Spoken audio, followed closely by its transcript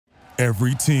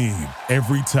Every team,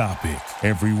 every topic,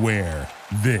 everywhere.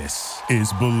 This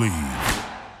is Believe.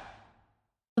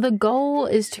 The goal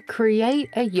is to create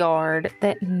a yard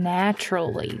that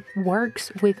naturally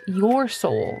works with your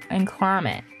soil and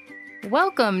climate.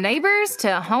 Welcome, neighbors, to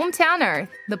Hometown Earth,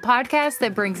 the podcast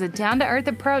that brings a down-to-earth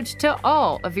approach to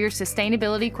all of your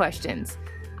sustainability questions.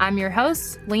 I'm your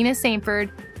host, Lena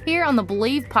Sanford, here on the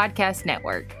Believe Podcast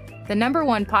Network, the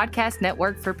 #1 podcast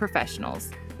network for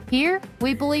professionals. Here,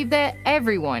 we believe that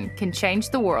everyone can change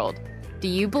the world. Do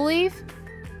you believe?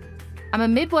 I'm a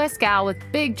Midwest gal with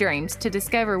big dreams to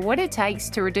discover what it takes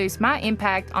to reduce my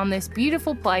impact on this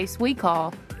beautiful place we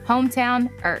call Hometown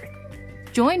Earth.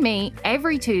 Join me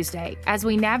every Tuesday as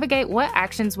we navigate what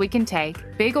actions we can take,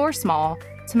 big or small,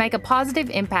 to make a positive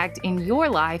impact in your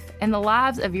life and the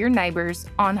lives of your neighbors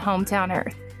on Hometown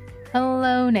Earth.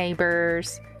 Hello,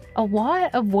 neighbors. A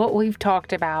lot of what we've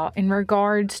talked about in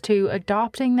regards to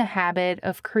adopting the habit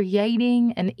of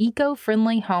creating an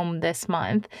eco-friendly home this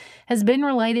month has been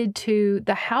related to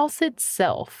the house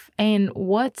itself and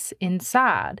what's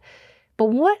inside. But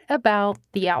what about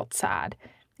the outside,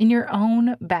 in your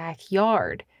own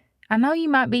backyard? I know you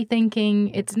might be thinking,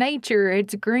 it's nature,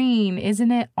 it's green,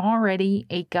 isn't it already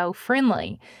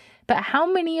eco-friendly? But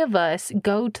how many of us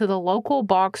go to the local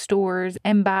box stores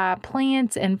and buy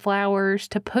plants and flowers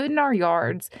to put in our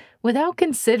yards without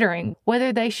considering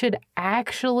whether they should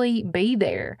actually be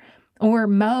there, or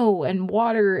mow and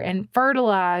water and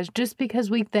fertilize just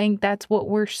because we think that's what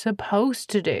we're supposed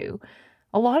to do?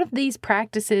 A lot of these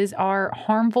practices are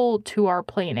harmful to our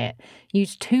planet,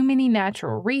 use too many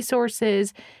natural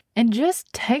resources, and just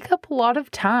take up a lot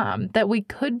of time that we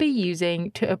could be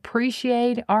using to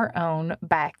appreciate our own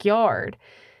backyard.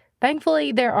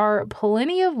 Thankfully, there are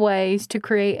plenty of ways to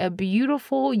create a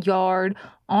beautiful yard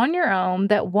on your own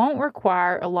that won't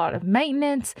require a lot of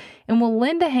maintenance and will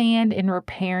lend a hand in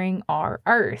repairing our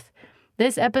earth.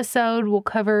 This episode will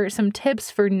cover some tips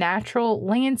for natural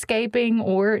landscaping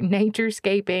or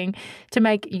naturescaping to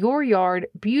make your yard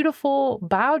beautiful,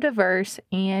 biodiverse,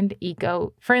 and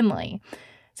eco-friendly.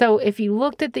 So if you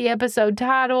looked at the episode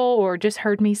title or just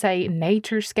heard me say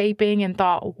naturescaping and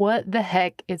thought, what the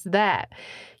heck is that?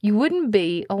 You wouldn't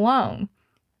be alone.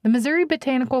 The Missouri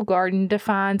Botanical Garden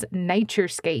defines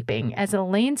naturescaping as a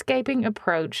landscaping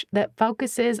approach that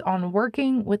focuses on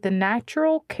working with the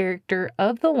natural character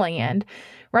of the land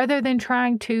rather than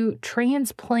trying to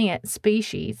transplant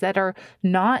species that are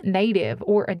not native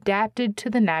or adapted to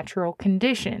the natural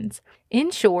conditions. In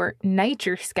short,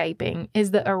 naturescaping is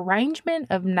the arrangement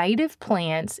of native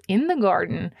plants in the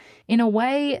garden in a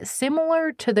way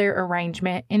similar to their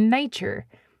arrangement in nature.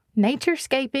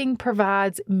 Naturescaping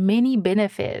provides many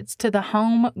benefits to the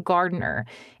home gardener,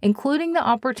 including the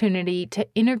opportunity to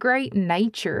integrate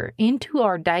nature into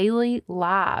our daily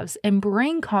lives and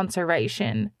bring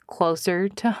conservation closer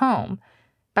to home.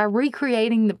 By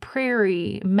recreating the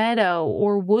prairie, meadow,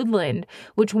 or woodland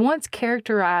which once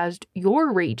characterized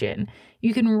your region,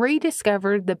 you can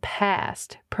rediscover the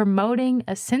past, promoting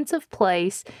a sense of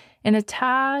place and a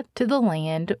tie to the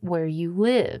land where you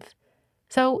live.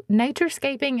 So,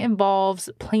 naturescaping involves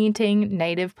planting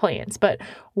native plants, but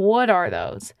what are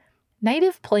those?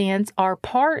 Native plants are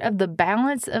part of the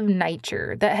balance of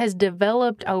nature that has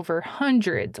developed over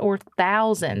hundreds or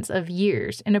thousands of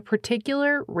years in a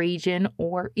particular region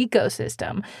or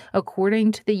ecosystem,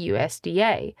 according to the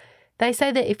USDA. They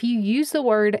say that if you use the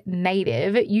word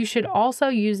native, you should also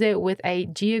use it with a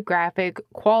geographic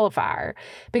qualifier,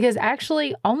 because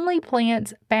actually only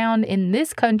plants found in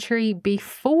this country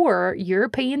before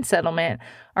European settlement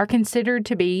are considered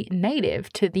to be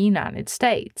native to the United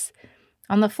States.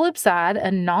 On the flip side, a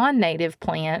non-native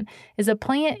plant is a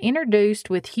plant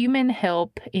introduced with human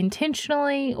help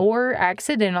intentionally or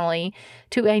accidentally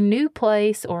to a new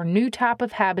place or new type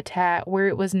of habitat where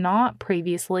it was not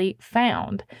previously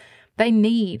found. They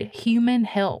need human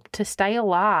help to stay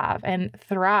alive and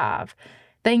thrive.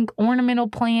 Think ornamental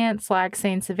plants like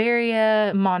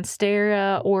Sansevieria,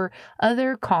 Monstera, or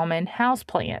other common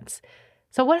houseplants.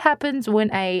 So what happens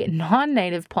when a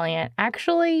non-native plant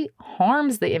actually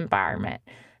harms the environment?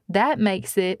 That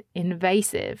makes it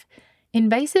invasive.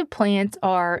 Invasive plants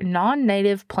are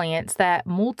non-native plants that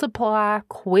multiply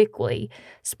quickly,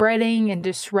 spreading and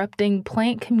disrupting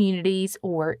plant communities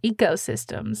or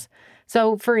ecosystems.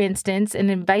 So, for instance, an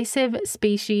invasive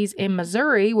species in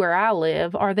Missouri, where I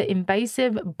live, are the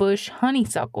invasive bush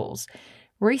honeysuckles.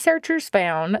 Researchers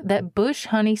found that bush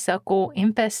honeysuckle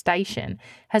infestation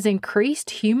has increased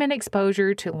human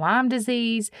exposure to Lyme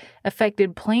disease,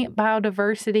 affected plant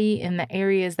biodiversity in the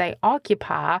areas they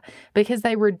occupy because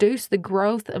they reduce the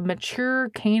growth of mature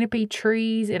canopy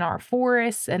trees in our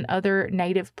forests and other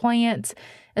native plants,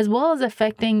 as well as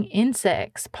affecting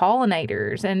insects,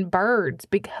 pollinators, and birds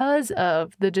because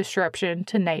of the disruption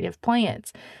to native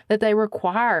plants that they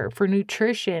require for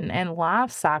nutrition and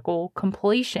life cycle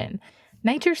completion.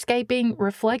 Naturescaping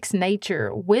reflects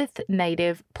nature with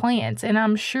native plants, and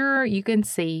I'm sure you can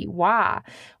see why.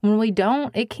 When we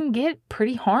don't, it can get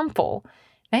pretty harmful.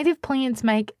 Native plants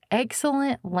make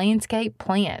excellent landscape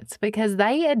plants because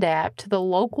they adapt to the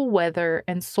local weather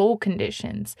and soil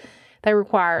conditions. They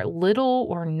require little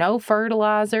or no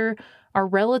fertilizer, are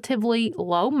relatively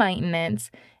low maintenance,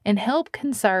 and help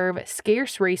conserve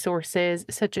scarce resources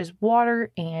such as water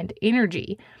and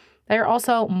energy. They are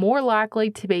also more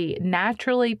likely to be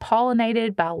naturally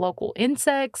pollinated by local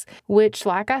insects, which,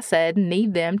 like I said,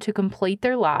 need them to complete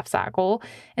their life cycle,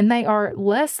 and they are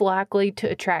less likely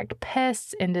to attract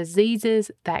pests and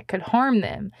diseases that could harm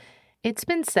them. It's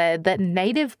been said that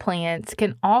native plants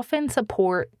can often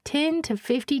support 10 to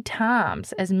 50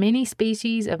 times as many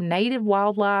species of native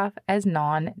wildlife as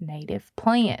non-native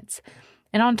plants.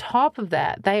 And on top of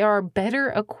that, they are better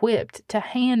equipped to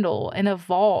handle and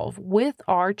evolve with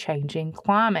our changing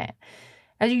climate.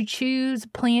 As you choose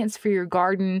plants for your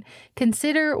garden,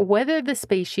 consider whether the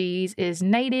species is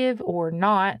native or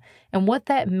not and what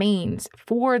that means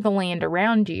for the land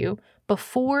around you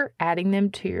before adding them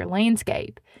to your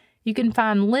landscape. You can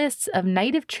find lists of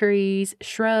native trees,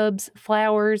 shrubs,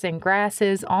 flowers, and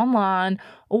grasses online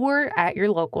or at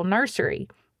your local nursery.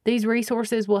 These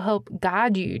resources will help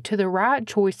guide you to the right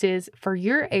choices for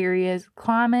your area's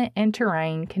climate and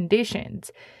terrain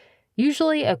conditions.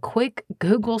 Usually, a quick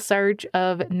Google search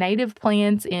of native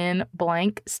plants in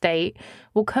blank state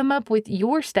will come up with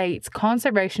your state's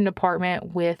conservation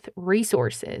department with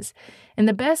resources. And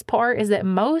the best part is that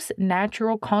most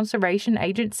natural conservation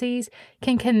agencies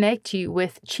can connect you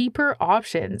with cheaper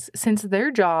options since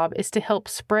their job is to help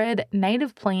spread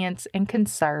native plants and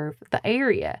conserve the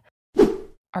area.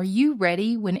 Are you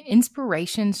ready when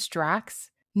inspiration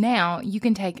strikes? Now you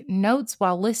can take notes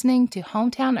while listening to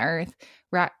Hometown Earth,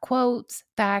 write quotes,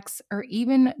 facts, or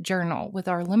even journal with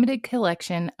our limited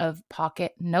collection of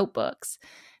pocket notebooks.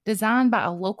 Designed by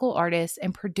a local artist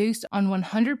and produced on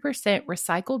 100%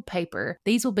 recycled paper,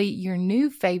 these will be your new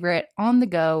favorite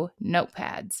on-the-go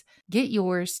notepads. Get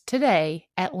yours today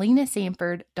at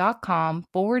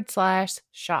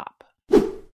lenasanford.com/shop.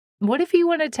 What if you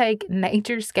want to take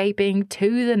naturescaping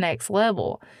to the next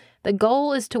level? The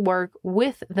goal is to work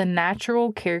with the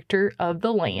natural character of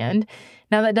the land.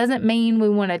 Now, that doesn't mean we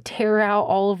want to tear out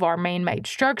all of our man-made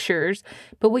structures,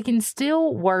 but we can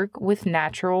still work with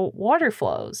natural water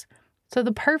flows. So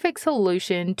the perfect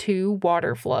solution to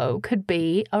water flow could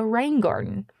be a rain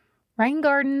garden. Rain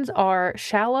gardens are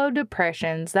shallow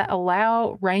depressions that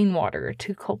allow rainwater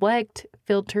to collect,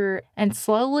 filter, and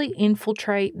slowly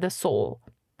infiltrate the soil.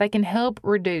 They can help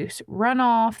reduce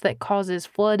runoff that causes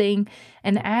flooding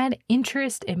and add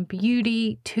interest and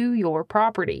beauty to your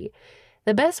property.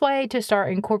 The best way to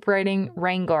start incorporating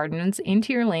rain gardens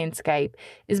into your landscape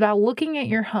is by looking at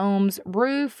your home's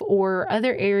roof or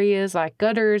other areas like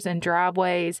gutters and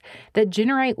driveways that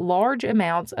generate large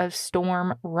amounts of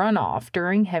storm runoff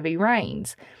during heavy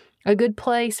rains. A good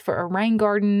place for a rain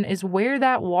garden is where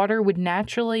that water would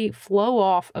naturally flow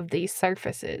off of these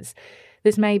surfaces.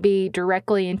 This may be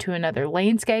directly into another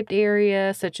landscaped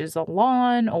area, such as a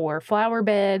lawn or flower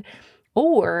bed,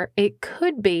 or it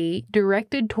could be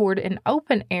directed toward an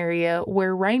open area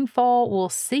where rainfall will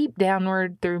seep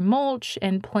downward through mulch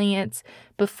and plants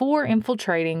before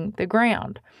infiltrating the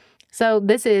ground. So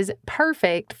this is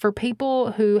perfect for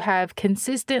people who have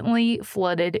consistently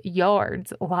flooded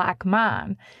yards like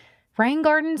mine. Rain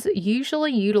gardens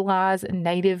usually utilize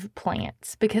native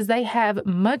plants because they have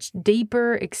much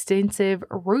deeper, extensive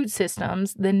root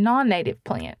systems than non-native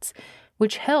plants,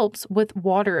 which helps with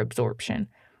water absorption.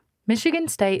 Michigan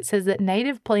State says that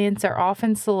native plants are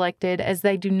often selected as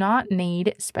they do not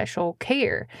need special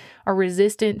care, are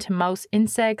resistant to most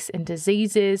insects and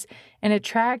diseases, and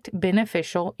attract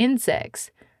beneficial insects.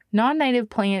 Non-native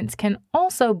plants can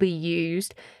also be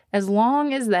used as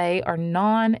long as they are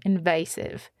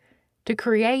non-invasive. To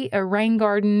create a rain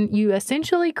garden, you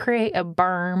essentially create a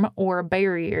berm or a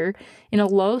barrier in a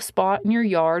low spot in your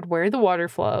yard where the water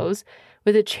flows,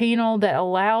 with a channel that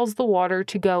allows the water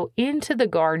to go into the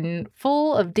garden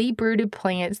full of deep-rooted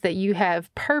plants that you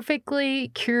have perfectly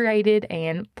curated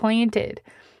and planted.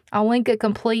 I'll link a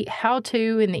complete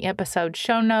how-to in the episode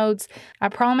show notes. I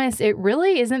promise it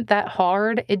really isn't that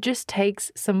hard. It just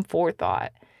takes some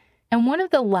forethought. And one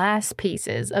of the last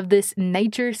pieces of this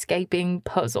naturescaping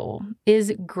puzzle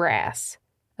is grass.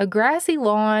 A grassy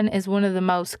lawn is one of the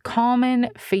most common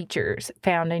features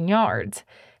found in yards.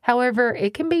 However,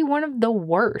 it can be one of the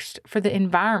worst for the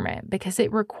environment because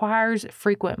it requires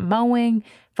frequent mowing,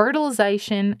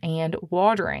 fertilization, and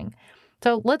watering.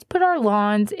 So let's put our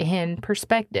lawns in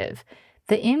perspective.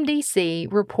 The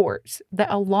MDC reports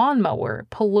that a lawnmower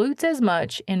pollutes as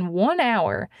much in 1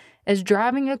 hour as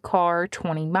driving a car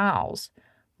 20 miles.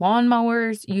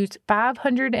 Lawnmowers use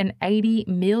 580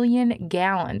 million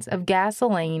gallons of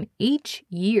gasoline each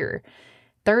year.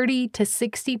 30 to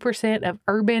 60% of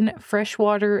urban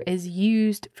freshwater is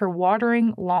used for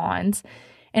watering lawns,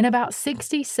 and about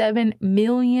 67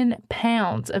 million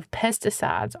pounds of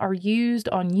pesticides are used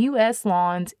on U.S.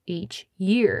 lawns each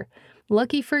year.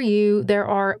 Lucky for you, there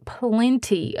are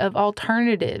plenty of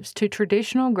alternatives to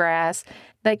traditional grass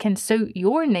that can suit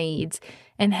your needs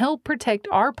and help protect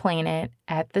our planet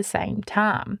at the same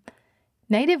time.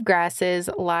 Native grasses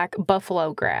like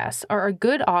buffalo grass are a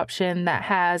good option that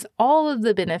has all of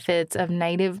the benefits of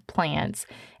native plants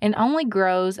and only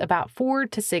grows about 4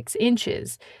 to 6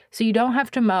 inches, so you don't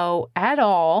have to mow at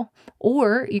all,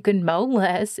 or you can mow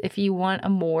less if you want a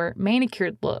more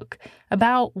manicured look,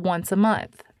 about once a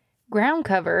month. Ground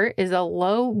cover is a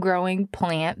low-growing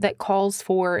plant that calls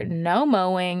for no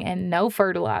mowing and no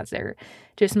fertilizer.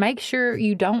 Just make sure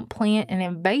you don't plant an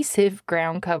invasive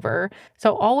ground cover,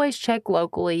 so always check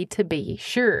locally to be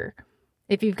sure.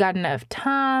 If you've got enough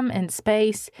time and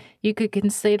space, you could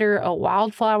consider a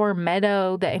wildflower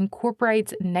meadow that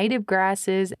incorporates native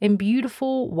grasses and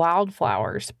beautiful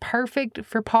wildflowers, perfect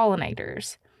for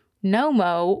pollinators.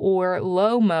 No-mow or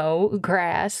low-mow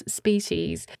grass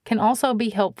species can also be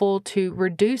helpful to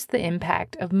reduce the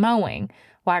impact of mowing,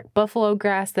 like buffalo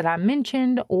grass that I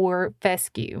mentioned or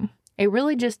fescue. It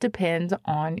really just depends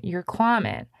on your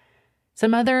climate.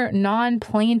 Some other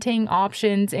non-planting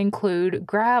options include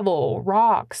gravel,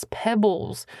 rocks,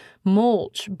 pebbles,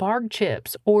 mulch, bark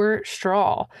chips, or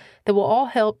straw that will all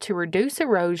help to reduce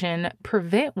erosion,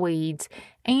 prevent weeds,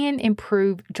 and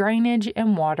improve drainage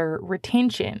and water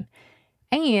retention.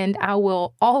 And I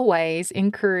will always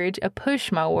encourage a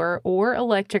push mower or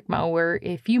electric mower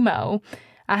if you mow.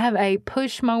 I have a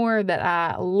push mower that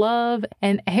I love,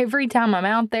 and every time I'm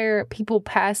out there, people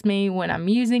pass me when I'm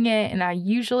using it, and I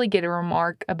usually get a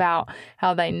remark about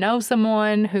how they know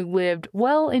someone who lived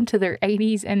well into their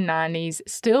 80s and 90s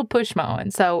still push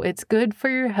mowing, so it's good for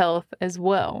your health as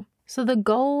well. So the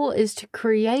goal is to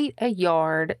create a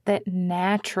yard that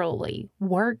naturally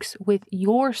works with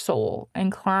your soil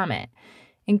and climate.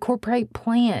 Incorporate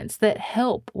plants that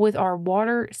help with our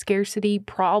water scarcity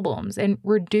problems and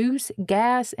reduce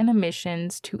gas and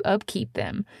emissions to upkeep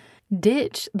them.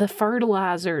 Ditch the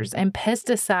fertilizers and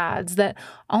pesticides that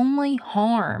only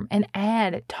harm and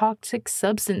add toxic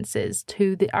substances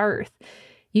to the earth.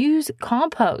 Use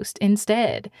compost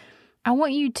instead. I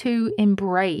want you to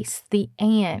embrace the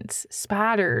ants,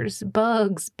 spiders,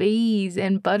 bugs, bees,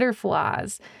 and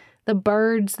butterflies, the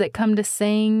birds that come to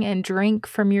sing and drink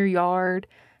from your yard,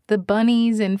 the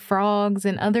bunnies and frogs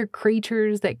and other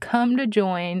creatures that come to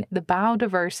join the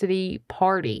biodiversity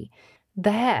party.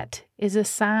 That is a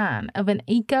sign of an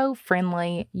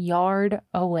eco-friendly yard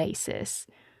oasis.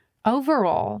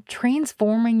 Overall,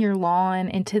 transforming your lawn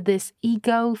into this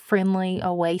eco-friendly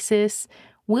oasis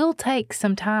will take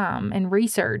some time and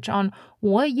research on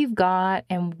what you've got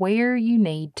and where you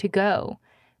need to go.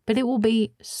 But it will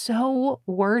be so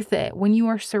worth it when you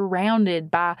are surrounded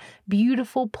by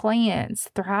beautiful plants,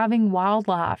 thriving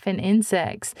wildlife and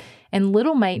insects, and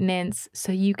little maintenance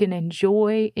so you can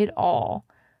enjoy it all.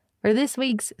 For this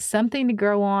week's Something to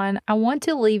Grow On, I want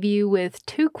to leave you with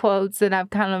 2 quotes that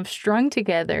I've kind of strung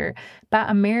together by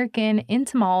American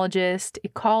entomologist,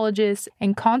 ecologist,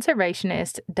 and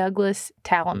conservationist Douglas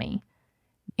Tallamy.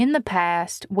 In the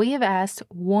past, we have asked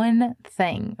one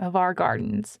thing of our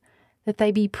gardens, that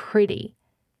they be pretty.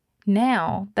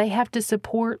 Now they have to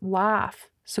support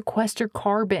life, sequester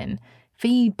carbon,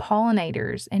 feed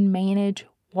pollinators, and manage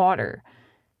water.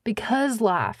 Because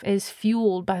life is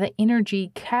fueled by the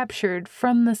energy captured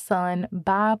from the sun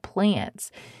by plants,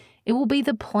 it will be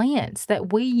the plants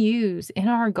that we use in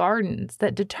our gardens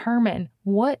that determine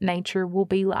what nature will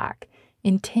be like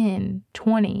in 10,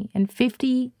 20, and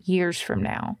 50 years from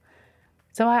now.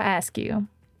 So I ask you,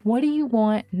 what do you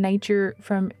want nature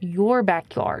from your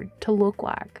backyard to look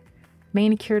like?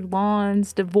 Manicured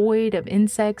lawns devoid of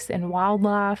insects and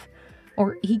wildlife,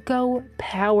 or eco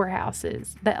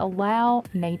powerhouses that allow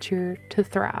nature to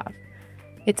thrive?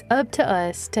 It's up to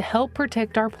us to help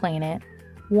protect our planet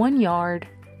 1 yard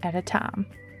at a time.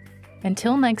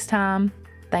 Until next time,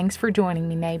 thanks for joining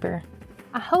me, neighbor.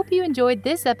 I hope you enjoyed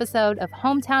this episode of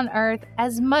Hometown Earth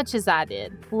as much as I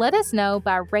did. Let us know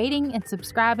by rating and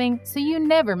subscribing so you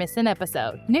never miss an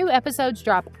episode. New episodes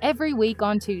drop every week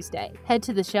on Tuesday. Head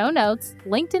to the show notes,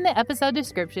 linked in the episode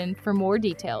description for more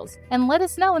details. And let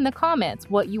us know in the comments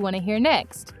what you want to hear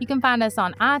next. You can find us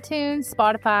on iTunes,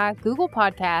 Spotify, Google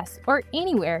Podcasts, or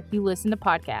anywhere you listen to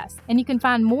podcasts. And you can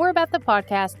find more about the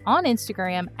podcast on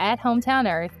Instagram at Hometown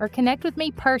Earth or connect with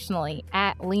me personally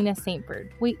at Lena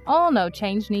Sanford. We all know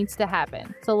change needs to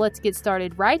happen. So let's get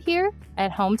started right here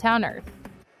at Hometown Earth.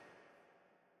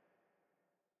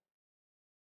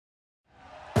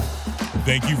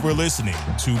 Thank you for listening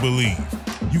to Believe.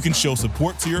 You can show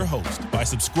support to your host by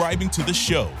subscribing to the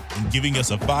show and giving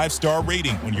us a 5-star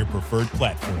rating on your preferred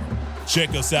platform. Check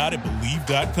us out at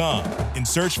Believe.com and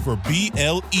search for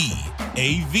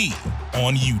BLEAV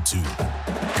on YouTube.